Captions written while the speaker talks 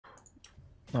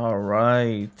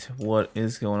Alright, what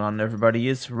is going on, everybody?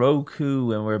 It's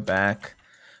Roku, and we're back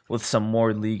with some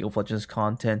more League of Legends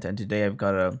content, and today I've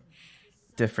got a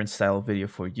different style video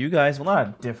for you guys. Well, not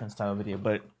a different style video,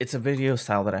 but it's a video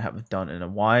style that I haven't done in a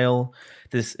while.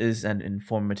 This is an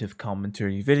informative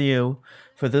commentary video.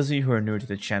 For those of you who are new to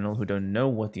the channel who don't know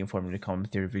what the informative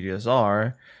commentary videos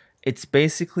are, it's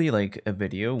basically like a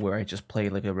video where I just play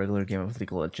like a regular game of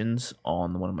League of Legends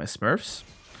on one of my Smurfs.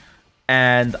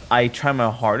 And I try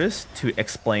my hardest to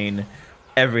explain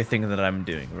everything that I'm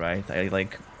doing, right?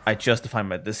 I justify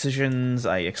my decisions,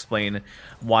 I explain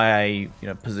why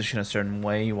I, position a certain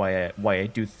way, why I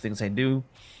do things I do.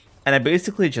 And I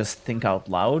basically just think out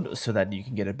loud so that you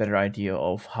can get a better idea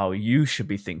of how you should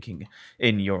be thinking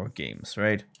in your games,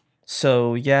 right?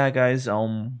 So yeah, guys,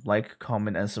 like,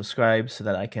 comment, and subscribe so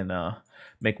that I can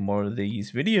make more of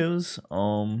these videos.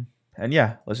 And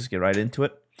yeah, let's just get right into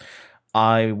it.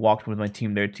 I walked with my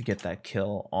team there to get that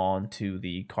kill onto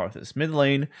the Karthus mid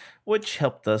lane, which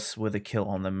helped us with a kill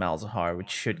on the Malzahar, which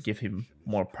should give him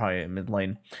more prio in mid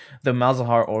lane. The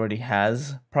Malzahar already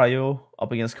has prio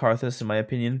up against Karthus, in my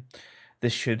opinion.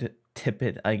 This should tip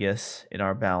it, I guess, in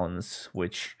our balance,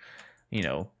 which,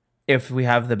 if we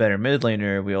have the better mid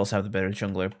laner, we also have the better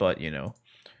jungler, but,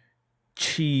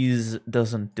 cheese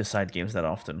doesn't decide games that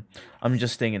often. I'm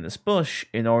just staying in this bush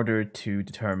in order to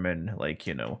determine,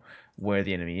 where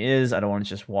the enemy is. I don't want to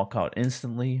just walk out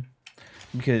instantly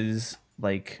because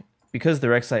the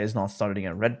Rek'Sai is not starting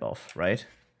at red buff, right?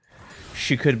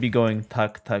 She could be going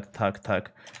tuck, tuck, tuck,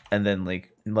 tuck, and then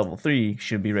in level 3,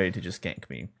 she'd be ready to just gank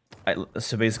me.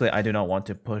 So basically, I do not want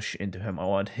to push into him. I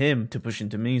want him to push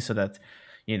into me so that,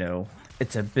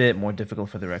 it's a bit more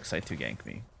difficult for the Rek'Sai to gank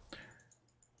me.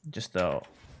 Just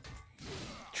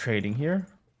trading here.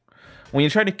 When you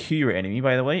try to Q your enemy,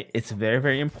 by the way, it's very,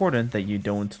 very important that you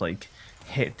don't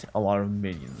hit a lot of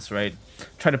minions, right?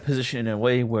 Try to position in a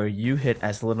way where you hit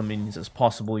as little minions as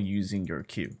possible using your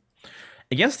Q.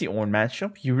 Against the Ornn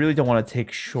matchup, you really don't want to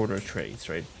take shorter trades,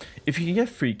 right? If you can get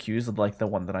free Qs like the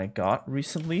one that I got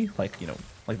recently, like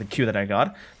the Q that I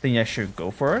got, then yeah, sure, go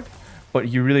for it. But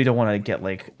you really don't want to get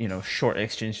short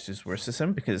exchanges versus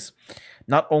him, because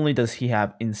not only does he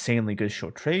have insanely good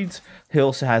short trades, he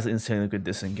also has insanely good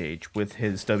disengage, with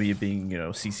his W being,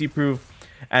 CC proof,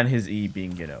 and his E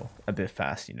being, a bit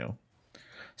fast,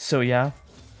 So yeah,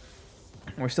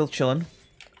 we're still chilling.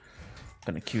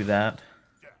 Gonna Q that.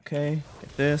 Okay,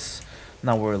 get this.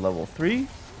 Now we're level 3.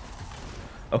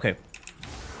 Okay.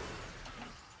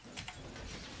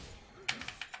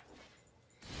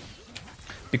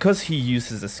 Because he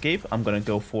uses escape, I'm gonna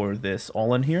go for this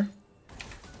all-in here.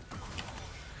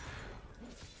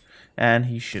 And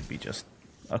he should be just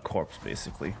a corpse,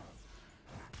 basically.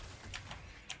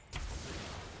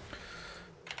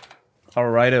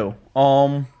 Alrighto.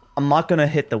 I'm not gonna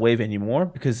hit the wave anymore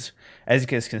because, as you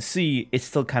guys can see, it's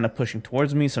still kind of pushing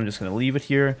towards me, so I'm just gonna leave it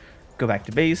here, go back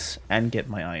to base, and get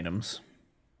my items.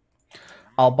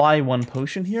 I'll buy one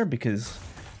potion here because,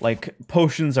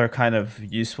 potions are kind of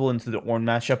useful into the Ornn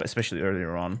matchup, especially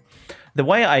earlier on. The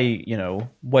way I,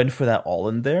 went for that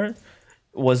all-in there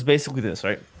was basically this,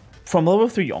 right? From level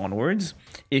 3 onwards,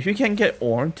 if you can get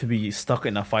Ornn to be stuck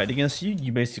in a fight against you,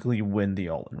 you basically win the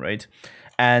all-in, right?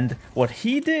 And what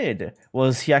he did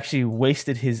was he actually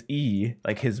wasted his E,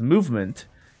 his movement,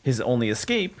 his only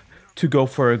escape, to go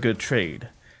for a good trade.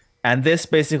 And this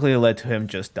basically led to him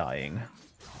just dying.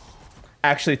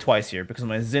 Actually twice here, because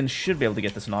my Xin should be able to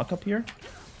get this knock up here.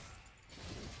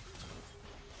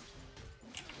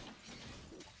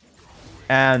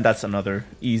 And that's another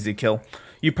easy kill.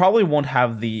 You probably won't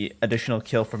have the additional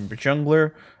kill from your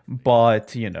jungler,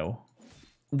 but,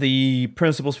 the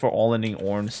principles for all-inning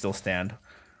Ornn still stand.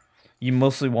 You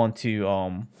mostly want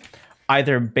to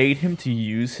either bait him to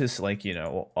use his,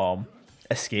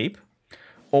 escape,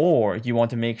 or you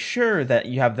want to make sure that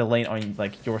you have the lane on,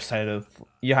 your side of...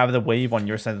 You have the wave on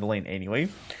your side of the lane anyway,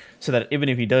 so that even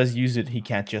if he does use it, he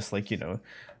can't just,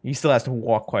 he still has to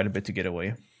walk quite a bit to get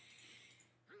away.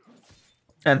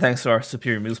 And thanks to our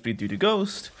superior move speed due to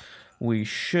Ghost, we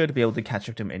should be able to catch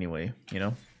up to him anyway,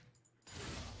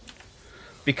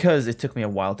 Because it took me a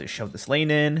while to shove this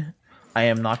lane in, I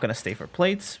am not going to stay for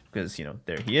plates, because,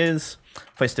 there he is.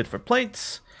 If I stood for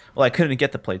plates, well, I couldn't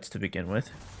get the plates to begin with,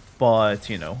 but,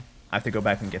 I have to go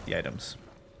back and get the items.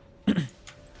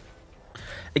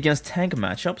 Against tank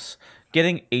matchups,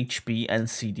 getting HP and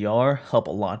CDR help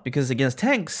a lot, because against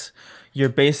tanks, you're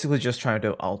basically just trying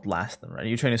to outlast them, right?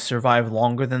 You're trying to survive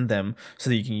longer than them so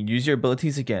that you can use your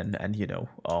abilities again and,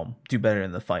 do better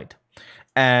in the fight.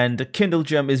 And the Kindle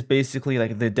Gem is basically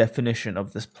like the definition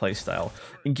of this playstyle.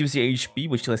 It gives you HP,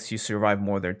 which lets you survive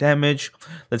more of their damage,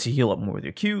 lets you heal up more with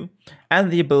your Q, and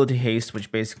the ability Haste,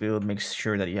 which basically makes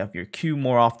sure that you have your Q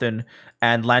more often,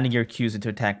 and landing your Qs into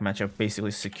attack matchup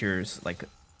basically secures, like,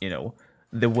 you know,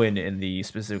 the win in the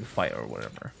specific fight or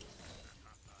whatever.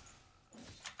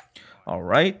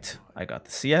 Alright, I got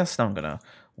the CS, now I'm gonna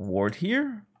ward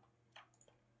here.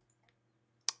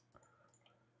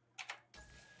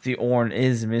 The Ornn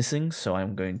is missing, so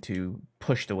I'm going to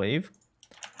push the wave.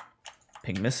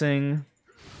 Ping missing.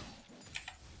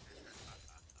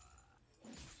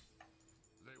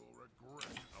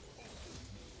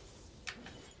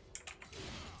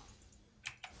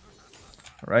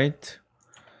 Right.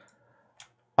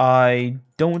 I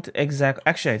don't exactly...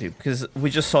 Actually, I do, because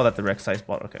we just saw that the Rek'Sai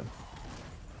bot. Okay.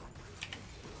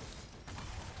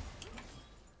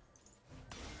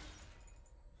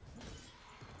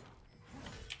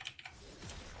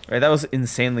 Right, that was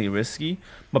insanely risky,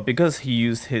 but because he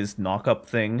used his knock-up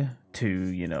thing to,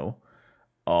 you know,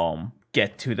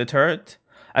 get to the turret,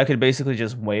 I could basically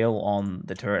just wail on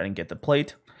the turret and get the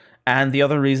plate. And the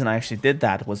other reason I actually did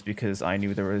that was because I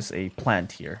knew there was a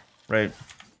plant here, right?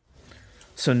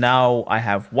 So now I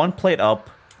have one plate up,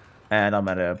 and I'm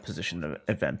at a position of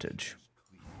advantage.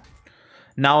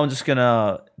 Now I'm just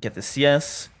gonna get the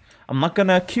CS. I'm not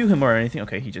gonna Q him or anything.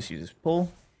 Okay, he just uses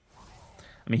pull.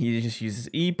 I mean, he just uses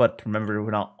E, but remember,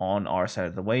 we're not on our side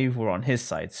of the wave, we're on his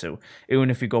side, so even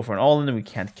if we go for an all-in, we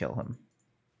can't kill him,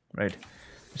 right?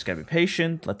 Just gotta be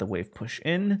patient, let the wave push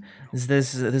in. The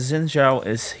Xin Zhao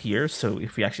is here, so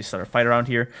if we actually start a fight around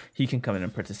here, he can come in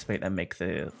and participate and make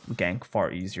the gank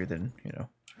far easier than, you know,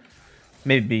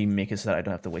 maybe make it so that I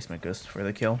don't have to waste my ghost for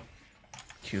the kill.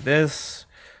 Q this,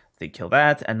 they kill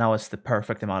that, and now it's the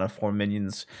perfect amount of 4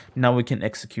 minions. Now we can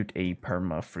execute a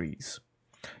perma freeze.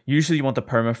 Usually you want the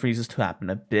perma freezes to happen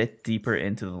a bit deeper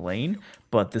into the lane,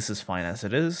 but this is fine as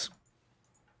it is.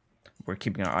 We're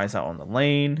keeping our eyes out on the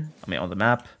lane, on the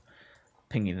map.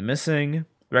 Pinging the missing.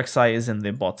 Rek'Sai is in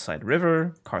the bot side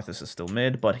river. Karthus is still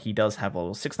mid, but he does have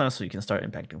level 6 now, so you can start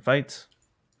impacting fights.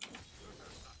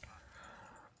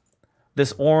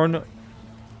 This Ornn...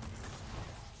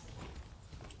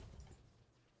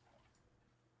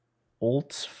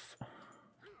 ult...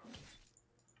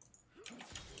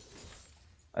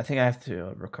 I think I have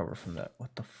to recover from that.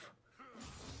 What the f...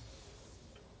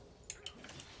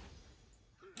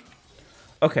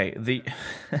 Okay, the...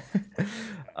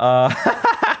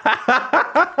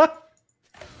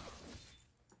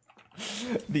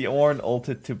 the Ornn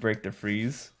ulted to break the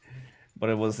freeze, but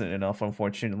it wasn't enough,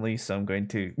 unfortunately, so I'm going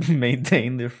to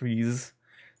maintain the freeze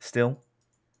still.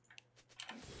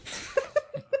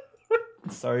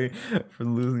 Sorry for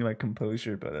losing my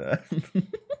composure, but...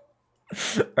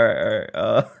 Alright.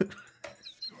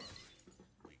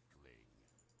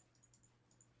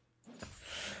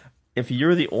 If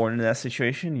you're the Ornn in that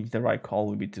situation, the right call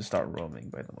would be to start roaming,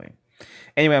 by the way.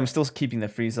 Anyway, I'm still keeping the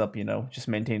freeze up, you know, just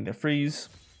maintaining the freeze.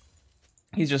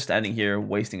 He's just standing here,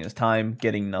 wasting his time,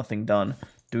 getting nothing done,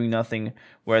 doing nothing,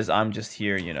 whereas I'm just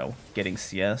here, you know, getting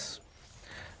CS.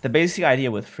 The basic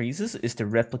idea with freezes is to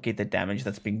replicate the damage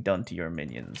that's being done to your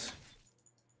minions.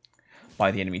 By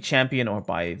the enemy champion or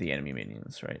by the enemy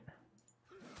minions, right?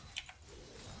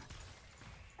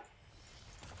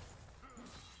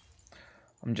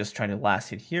 I'm just trying to last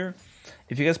hit here.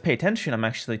 If you guys pay attention, I'm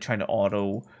actually trying to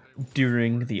auto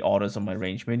during the autos of my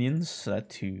range minions, so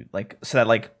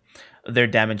that their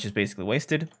damage is basically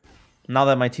wasted. Now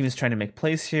that my team is trying to make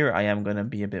plays here, I am gonna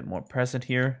be a bit more present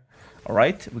here.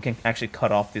 Alright, we can actually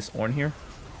cut off this Ornn here.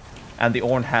 And the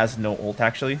Ornn has no ult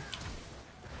actually.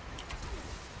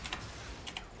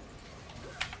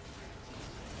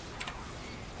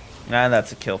 And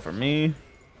that's a kill for me.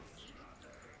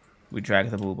 We drag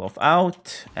the blue buff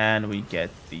out, and we get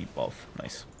the buff.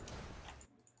 Nice.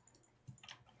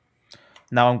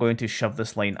 Now I'm going to shove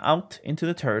this lane out into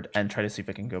the turret and try to see if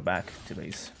I can go back to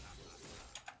base.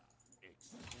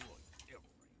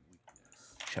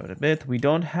 Shove it a bit. We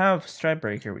don't have Stride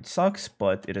Breaker, which sucks,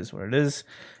 but it is what it is.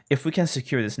 If we can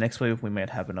secure this next wave, we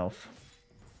might have enough.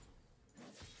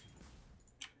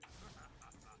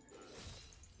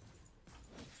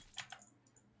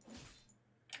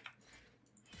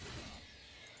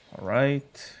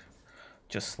 Alright,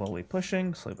 just slowly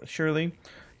pushing, slowly but surely.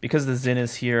 Because the Xin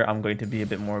is here, I'm going to be a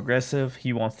bit more aggressive.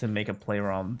 He wants to make a play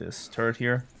around this turret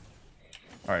here.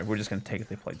 Alright, we're just going to take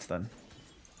the plates then.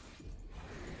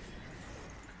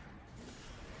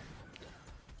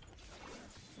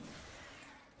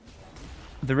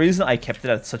 The reason I kept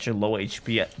it at such a low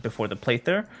HP before the plate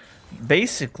there,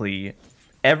 basically,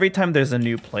 every time there's a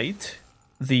new plate,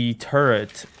 the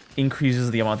turret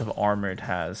increases the amount of armor it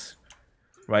has,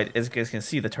 right? As you guys can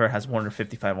see, the turret has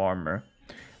 155 armor,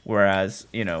 whereas,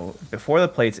 you know, before the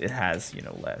plates, it has, you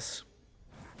know, less.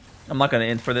 I'm not going to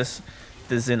end for this.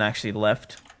 The Xin actually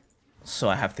left, so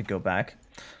I have to go back.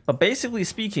 But basically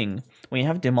speaking, when you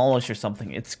have Demolish or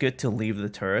something, it's good to leave the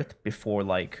turret before you,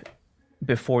 like,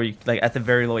 at the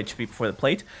very low HP before the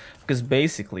plate, because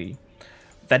basically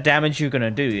that damage you're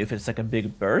gonna do, if it's like a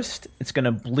big burst, it's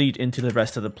gonna bleed into the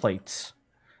rest of the plates,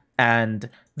 and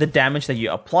the damage that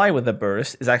you apply with the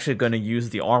burst is actually going to use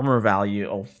the armor value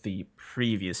of the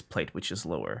previous plate, which is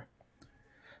lower.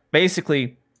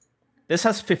 Basically, this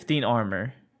has 15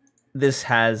 armor, this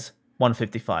has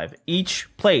 155. Each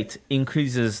plate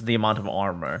increases the amount of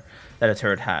armor that a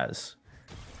turret has.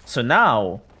 So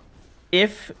now,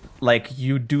 if like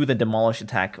you do the demolish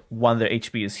attack when the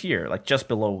HP is here, like just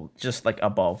below, just like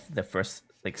above the first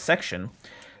like section,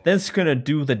 then it's gonna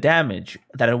do the damage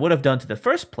that it would have done to the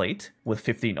first plate with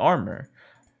 15 armor,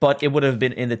 but it would have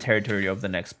been in the territory of the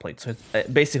next plate. So it's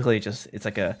basically just, it's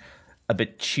like a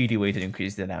bit cheaty way to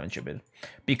increase the damage a bit.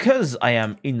 Because I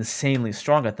am insanely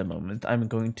strong at the moment, I'm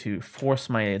going to force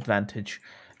my advantage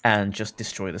and just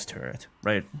destroy this turret,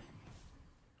 right?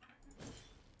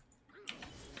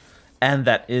 And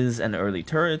that is an early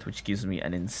turret, which gives me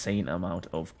an insane amount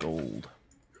of gold.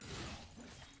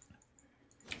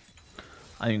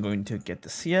 I'm going to get the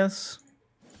CS.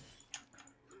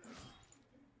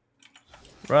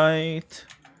 Right.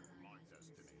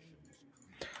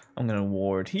 I'm going to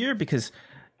ward here, because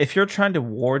if you're trying to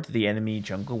ward the enemy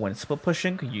jungle when it's split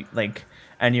pushing,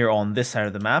 and you're on this side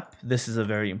of the map, this is a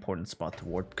very important spot to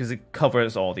ward, because it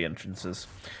covers all the entrances.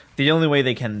 The only way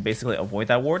they can basically avoid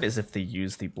that ward is if they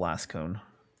use the blast cone.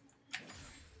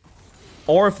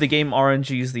 Or if the game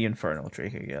RNGs the Infernal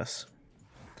Drake, I guess.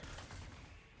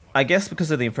 I guess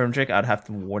because of the Infernal Drake, I'd have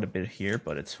to ward a bit here,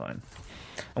 but it's fine.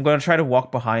 I'm going to try to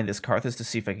walk behind this Karthus to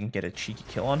see if I can get a cheeky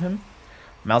kill on him.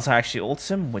 Malzahar actually ults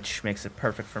him, which makes it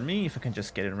perfect for me if I can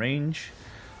just get in range.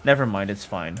 Never mind, it's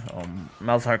fine.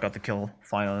 Malzahar got the kill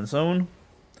fine on his own.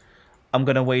 I'm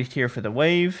going to wait here for the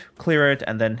wave, clear it,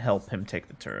 and then help him take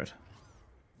the turret.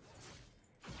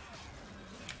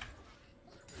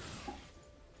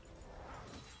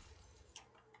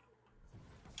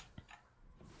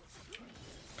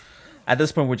 At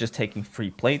this point, we're just taking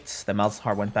free plates. The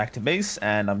Malzahar went back to base,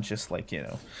 and I'm just like, you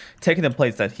know, taking the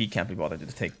plates that he can't be bothered to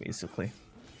take, basically.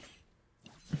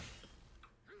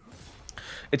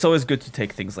 It's always good to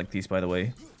take things like these, by the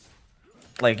way.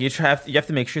 Like, you have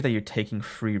to make sure that you're taking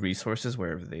free resources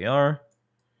wherever they are.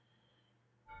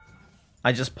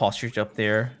 I just postured up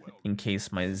there in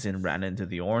case my Xin ran into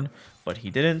the Ornn, but he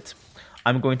didn't.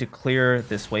 I'm going to clear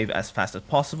this wave as fast as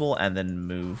possible and then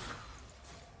move.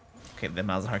 Okay, the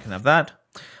Malzahar can have that.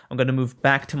 I'm going to move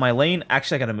back to my lane.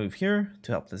 Actually, I got to move here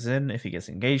to help the Xin if he gets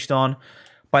engaged on.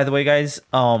 By the way, guys,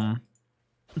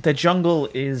 the jungle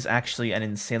is actually an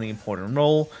insanely important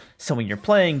role. So when you're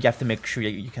playing, you have to make sure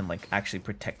you can like actually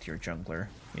protect your jungler,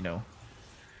 you know.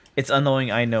 It's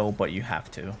annoying, I know, but you have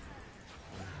to.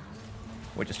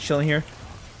 We're just chilling here.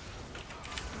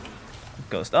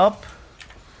 Ghost up.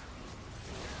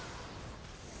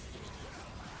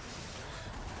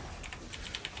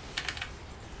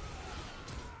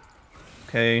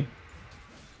 Okay.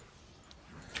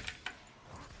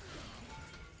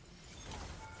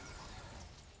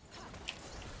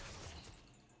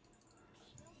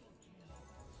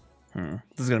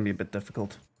 This is gonna be a bit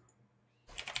difficult.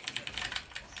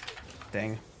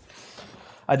 Dang.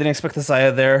 I didn't expect the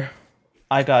Xayah there.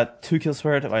 I got 2 kills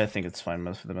for it, but I think it's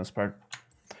fine for the most part.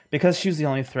 Because she's the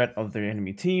only threat of their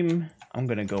enemy team, I'm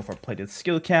gonna go for plated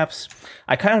skill caps.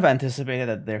 I kind of anticipated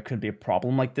that there could be a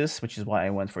problem like this, which is why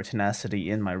I went for tenacity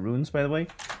in my runes, by the way.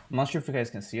 I'm not sure if you guys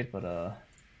can see it, but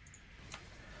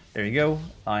there you go.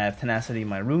 I have tenacity in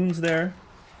my runes there.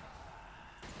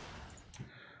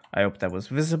 I hope that was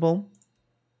visible.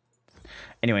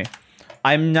 Anyway,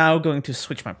 I'm now going to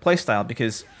switch my playstyle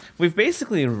because we've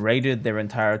basically raided their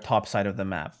entire top side of the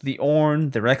map. The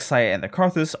Ornn, the Rek'Sai, and the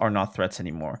Karthus are not threats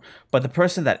anymore. But the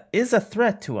person that is a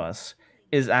threat to us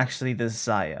is actually the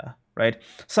Xayah, right?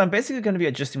 So I'm basically going to be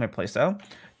adjusting my playstyle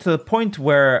to the point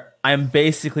where I'm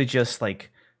basically just like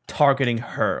targeting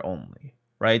her only,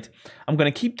 right? I'm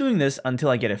going to keep doing this until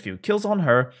I get a few kills on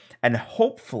her and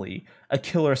hopefully a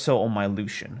kill or so on my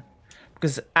Lucian.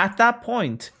 Because at that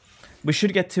point, we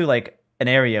should get to like an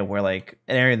area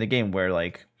in the game where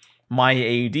like my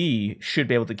AD should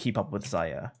be able to keep up with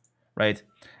Xayah, right?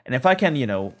 And if I can, you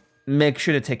know, make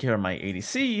sure to take care of my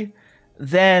ADC,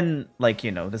 then like,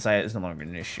 you know, the Xayah is no longer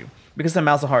an issue. Because the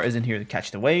Malzahar isn't here to catch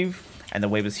the wave, and the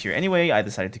wave is here anyway, I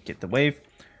decided to get the wave.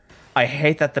 I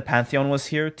hate that the Pantheon was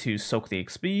here to soak the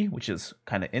XP, which is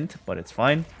kind of int, but it's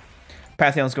fine.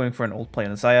 Pantheon's going for an old play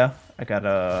on Zaya. I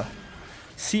gotta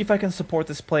see if I can support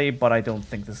this play, but I don't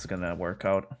think this is gonna work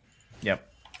out. Yep.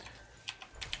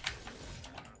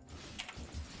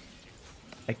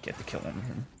 I get the kill on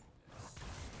him.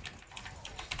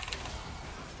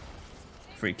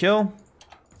 Free kill.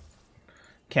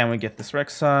 Can we get this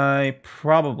Rek'Sai?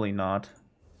 Probably not.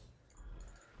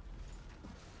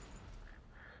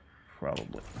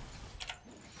 Probably.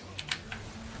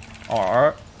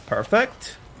 R.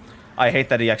 Perfect. I hate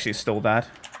that he actually stole that.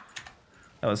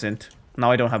 That was int.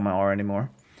 Now I don't have my R anymore.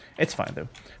 It's fine though.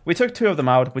 We took 2 of them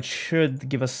out, which should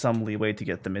give us some leeway to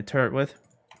get the mid turret with.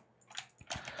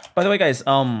 By the way, guys,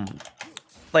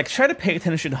 like, try to pay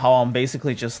attention to how I'm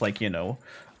basically just, like, you know,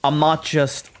 I'm not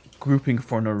just grouping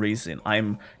for no reason.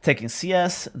 I'm taking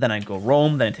CS, then I go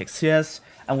roam, then I take CS,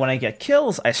 and when I get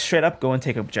kills, I straight up go and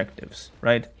take objectives,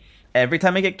 right? Every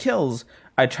time I get kills,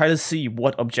 I try to see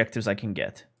what objectives I can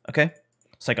get, okay?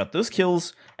 So I got those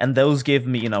kills, and those gave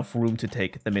me enough room to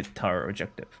take the mid-tower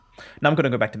objective. Now I'm going to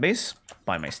go back to base,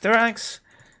 buy my Styrax,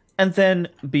 and then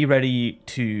be ready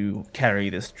to carry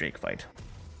this Drake fight.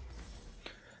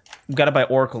 I've got to buy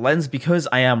Oracle Lens because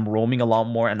I am roaming a lot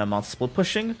more and I'm not split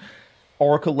pushing.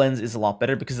 Oracle Lens is a lot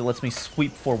better because it lets me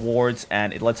sweep for wards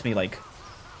and it lets me, like,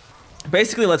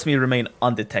 basically lets me remain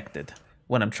undetected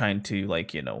when I'm trying to,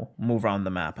 like, you know, move around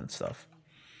the map and stuff.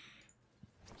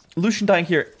 Lucian dying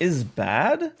here is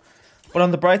bad, but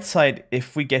on the bright side,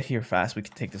 if we get here fast, we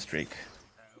can take this Drake.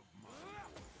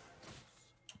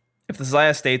 If the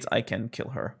Zaya states, I can kill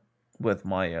her with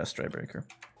my Strikebreaker.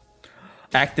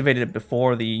 Activated it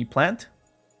before the plant,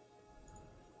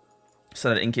 so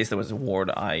that in case there was a ward,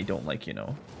 I don't, like, you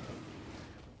know.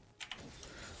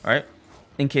 Alright.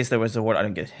 In case there was a ward, I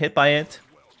don't get hit by it.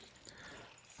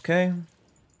 Okay.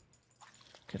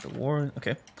 Get the ward.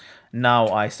 Okay. Now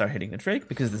I start hitting the Drake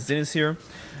because the Zin is here.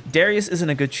 Darius isn't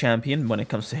a good champion when it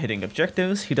comes to hitting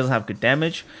objectives. He doesn't have good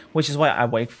damage, which is why I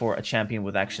wait for a champion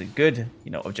with actually good,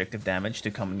 you know, objective damage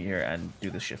to come in here and do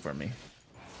this shit for me.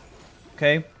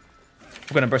 Okay.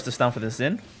 We're gonna burst this down for the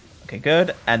Zin. Okay,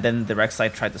 good. And then the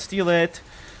Rek'Sai tried to steal it,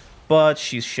 but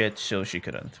she's shit, so she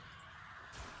couldn't.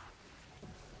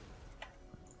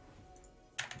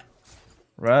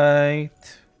 Right.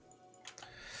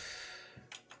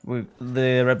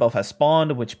 The red buff has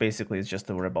spawned, which basically is just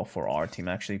the red buff for our team,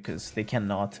 actually, because they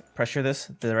cannot pressure this.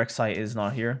 The Rek'Sai is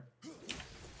not here.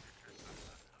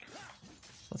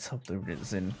 Let's hope the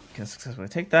Zin can successfully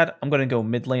take that. I'm gonna go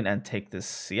mid lane and take this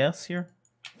CS here.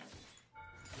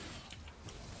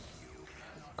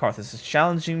 Karthus is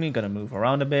challenging me, gonna move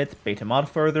around a bit, bait him out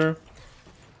further.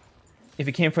 If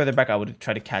he came further back, I would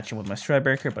try to catch him with my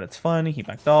Strikebreaker, but it's fine, he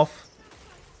backed off.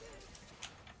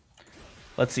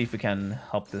 Let's see if we can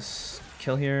help this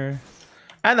kill here.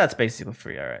 And that's basically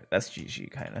free, alright, that's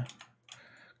GG, kinda.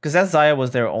 Because that Zaya was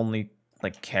their only,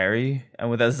 like, carry, and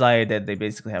with that Zaya dead, they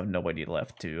basically have nobody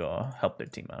left to help their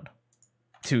team out.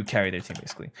 To carry their team,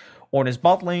 basically. Ornn is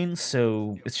bot lane,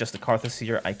 so it's just a Karthus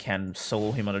here. I can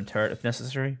solo him on a turret if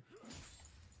necessary.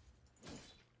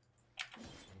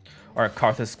 Or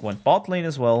Karthus went bot lane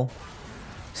as well.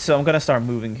 So I'm gonna start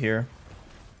moving here.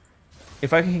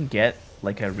 If I can get,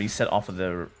 like, a reset off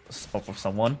of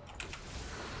someone,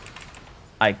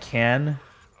 I can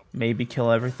maybe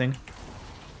kill everything.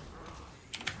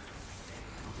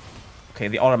 Okay,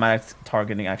 the automatic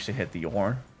targeting actually hit the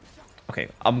Ornn. Okay,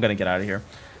 I'm gonna get out of here.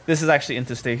 This is actually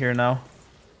into stay here now.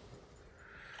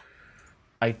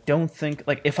 I don't think,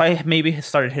 like, if I maybe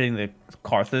started hitting the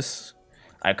Karthus,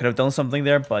 I could have done something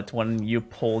there, but when you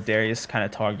pull, Darius kind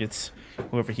of targets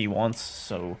whoever he wants,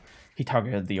 so he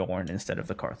targeted the Ornn instead of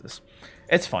the Karthus.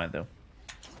 It's fine, though.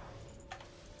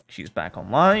 She's back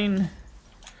online.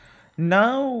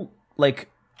 Now, like,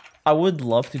 I would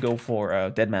love to go for a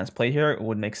Dead Man's Play here. It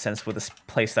would make sense with this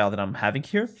playstyle that I'm having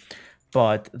here.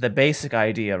 But the basic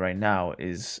idea right now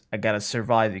is I gotta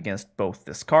survive against both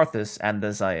this Karthus and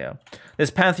the Zaya. This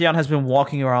Pantheon has been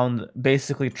walking around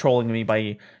basically trolling me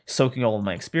by soaking all of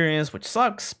my experience, which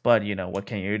sucks, but, you know, what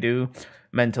can you do?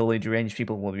 Mentally deranged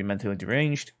people will be mentally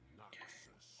deranged.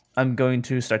 I'm going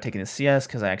to start taking the CS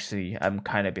because I'm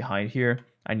kind of behind here.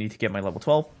 I need to get my level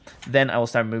 12. Then I will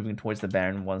start moving towards the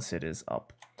Baron once it is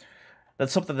up.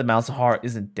 Let's hope that the Malzahar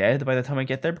isn't dead by the time I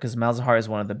get there, because Malzahar is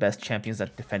one of the best champions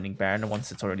at defending Baron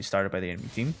once it's already started by the enemy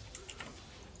team.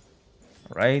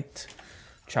 Alright.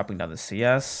 Chopping down the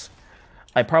CS.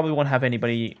 I probably won't have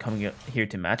anybody coming here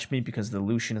to match me, because the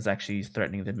Lucian is actually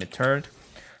threatening the mid turret.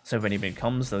 So if anybody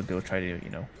comes, they'll go try to, you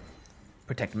know,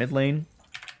 protect mid lane.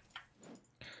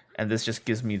 And this just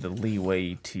gives me the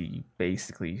leeway to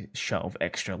basically shove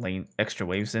extra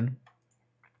waves in.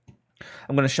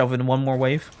 I'm gonna shove in one more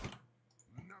wave.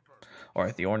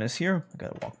 Alright, the Ornn is here. I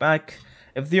gotta walk back.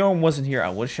 If the Ornn wasn't here, I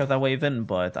would shove that wave in,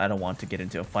 but I don't want to get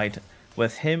into a fight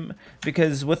with him,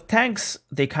 because with tanks,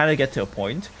 they kind of get to a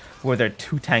point where they're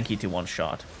too tanky to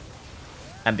one-shot.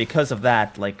 And because of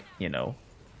that, like, you know,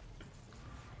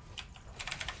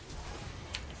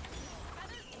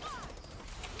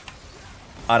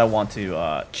 I don't want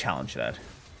to challenge that.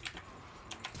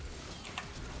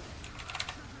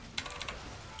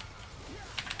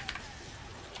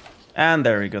 And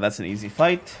there we go, that's an easy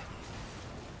fight.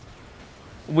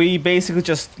 We basically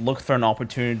just looked for an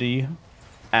opportunity,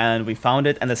 and we found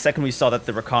it, and the second we saw that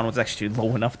the Rakon was actually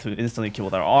low enough to instantly kill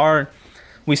with our R,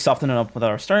 we softened it up with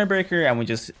our Stormbreaker, and we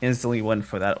just instantly went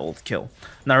for that ult kill.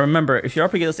 Now remember, if you're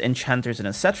up against enchanters and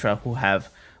etc. who have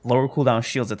lower cooldown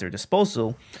shields at their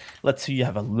disposal, let's say you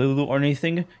have a Lulu or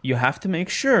anything, you have to make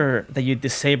sure that you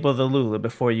disable the Lulu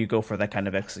before you go for that kind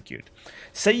of execute.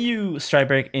 Say you strike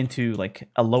break into like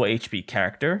a low HP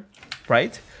character,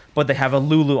 right? But they have a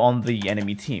Lulu on the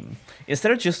enemy team.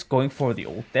 Instead of just going for the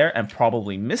ult there and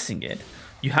probably missing it,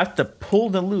 you have to pull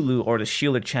the Lulu or the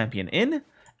shielded champion in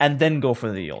and then go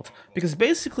for the ult. Because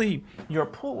basically, your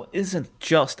pull isn't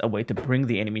just a way to bring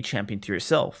the enemy champion to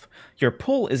yourself. Your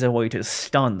pull is a way to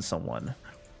stun someone,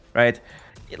 right?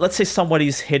 Let's say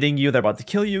somebody's hitting you, they're about to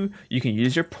kill you, you can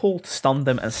use your pull to stun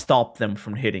them and stop them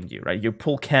from hitting you, right? Your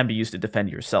pull can be used to defend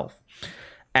yourself.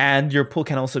 And your pull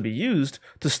can also be used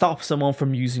to stop someone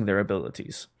from using their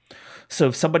abilities. So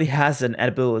if somebody has an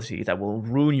ability that will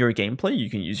ruin your gameplay, you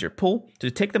can use your pull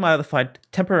to take them out of the fight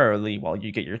temporarily while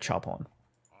you get your chop on.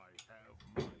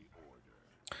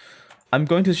 I'm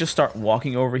going to just start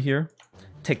walking over here,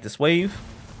 take this wave.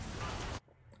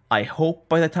 I hope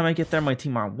by the time I get there, my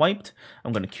team aren't wiped.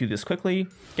 I'm going to Q this quickly,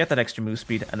 get that extra move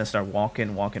speed, and then start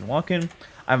walking.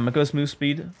 I have my ghost move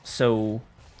speed, so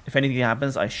if anything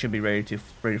happens, I should be ready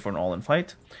for an all-in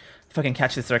fight. If I can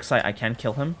catch this Rek'Sai, I can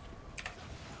kill him.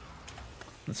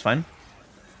 That's fine.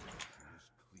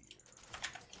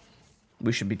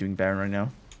 We should be doing Baron right now.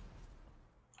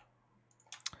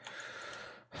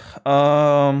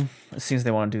 It seems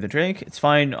they want to do the Drake. It's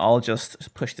fine. I'll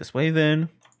just push this wave in.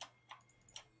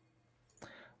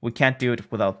 We can't do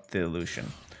it without the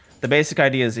Illusion. The basic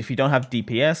idea is if you don't have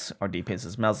DPS, or DPS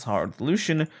is Malzahar or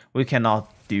Illusion, we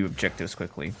cannot do objectives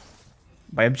quickly.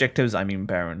 By objectives, I mean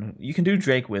Baron. You can do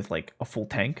Drake with like a full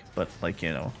tank, but like,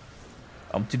 you know,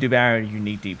 to do Baron, you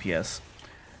need DPS.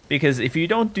 Because if you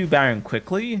don't do Baron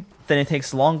quickly, then it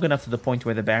takes long enough to the point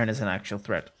where the Baron is an actual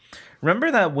threat. Remember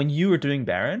that when you were doing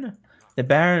Baron, the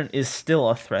Baron is still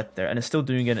a threat there, and is still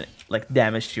doing it like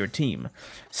damage to your team.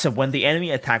 So when the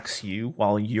enemy attacks you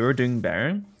while you're doing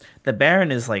Baron, the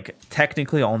Baron is like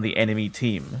technically on the enemy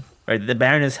team, right? The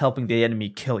Baron is helping the enemy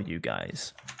kill you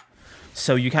guys.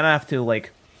 So you kind of have to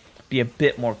like be a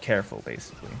bit more careful,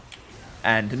 basically,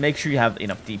 and make sure you have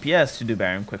enough DPS to do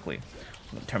Baron quickly.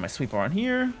 I'm gonna turn my sweeper on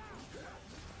here.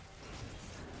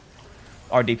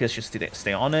 Our DPS should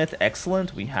stay on it.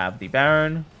 Excellent. We have the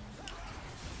Baron.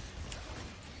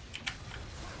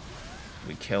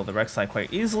 We kill the Rek'Sai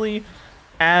quite easily.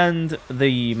 And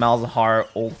the Malzahar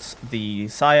ults the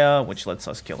Saya, which lets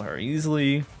us kill her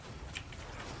easily.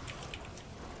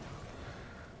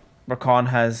 Rakon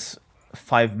has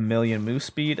 5 million move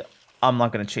speed. I'm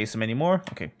not going to chase him anymore.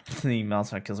 Okay, the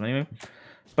Malzahar kills him anyway.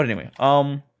 But anyway,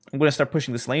 I'm going to start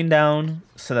pushing this lane down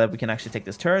so that we can actually take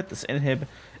this turret, this inhib,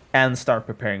 and start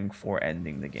preparing for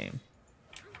ending the game.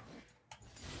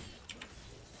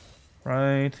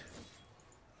 Right.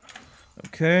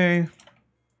 Okay.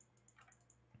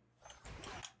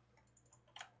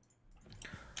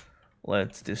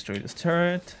 Let's destroy this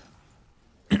turret.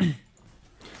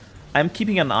 I'm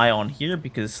keeping an eye on here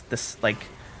because this, like,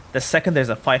 the second there's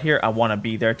a fight here, I want to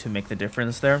be there to make the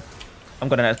difference there. I'm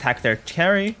going to attack their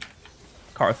carry,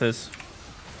 Karthus,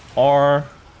 or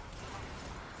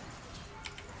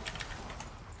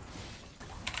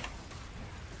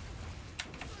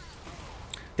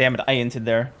damn it, I inted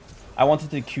there. I wanted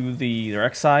to Q the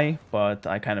Rek'Sai, but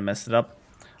I kind of messed it up.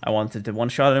 I wanted to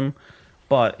one-shot him,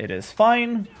 but it is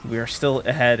fine. We are still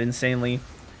ahead insanely.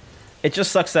 It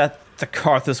just sucks that the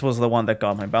Karthus was the one that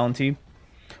got my bounty.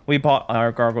 We bought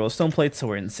our Gargoyle Stone Plate, so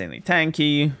we're insanely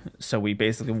tanky, so we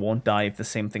basically won't die if the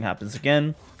same thing happens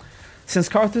again. Since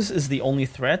Karthus is the only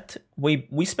threat,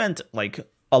 we spent like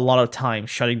a lot of time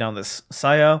shutting down this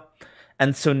Saya,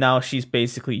 and so now she's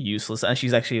basically useless, and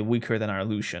she's actually weaker than our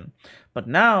Lucian. But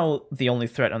now, the only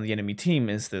threat on the enemy team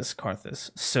is this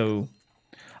Karthus, so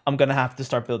I'm gonna have to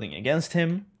start building against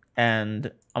him,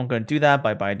 and I'm going to do that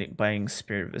by buying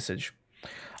Spirit Visage.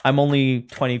 I'm only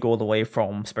 20 gold away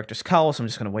from Spectre's Cowl, so I'm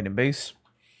just going to wait in base.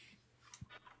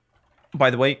 By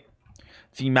the way,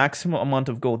 the maximum amount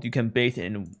of gold you can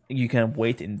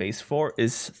wait in base for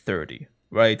is 30,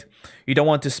 right? You don't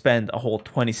want to spend a whole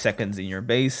 20 seconds in your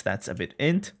base. That's a bit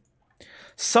int.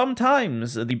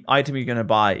 Sometimes the item you're gonna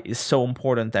buy is so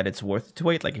important that it's worth it to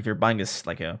wait. Like if you're buying this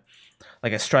like a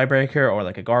Strikebreaker or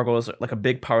like a Gargoyles, like a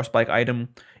big power spike item,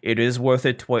 it is worth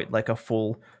it to wait like a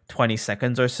full 20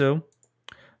 seconds or so.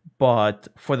 But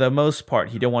for the most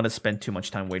part, you don't want to spend too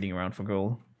much time waiting around for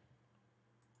gold.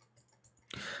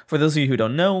 For those of you who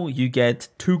don't know, you get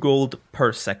 2 gold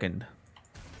per second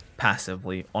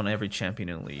passively on every champion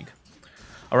in the league.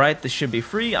 Alright, this should be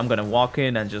free. I'm gonna walk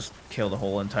in and just kill the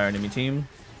whole entire enemy team.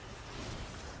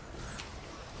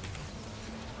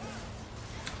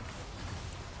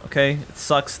 Okay, it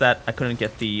sucks that I couldn't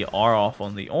get the R off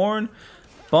on the Ornn,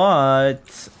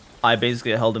 but I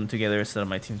basically held him together so that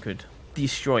my team could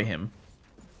destroy him.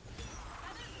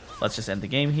 Let's just end the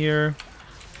game here.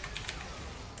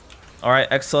 Alright,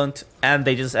 excellent. And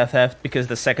they just FF'd because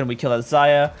the second we killed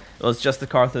Zaya, it was just the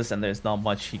Karthus and there's not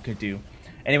much he could do.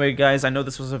 Anyway, guys, I know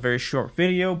this was a very short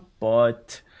video,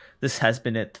 but this has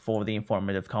been it for the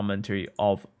informative commentary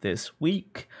of this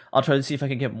week. I'll try to see if I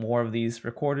can get more of these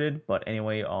recorded, but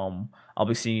anyway, I'll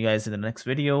be seeing you guys in the next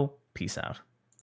video. Peace out.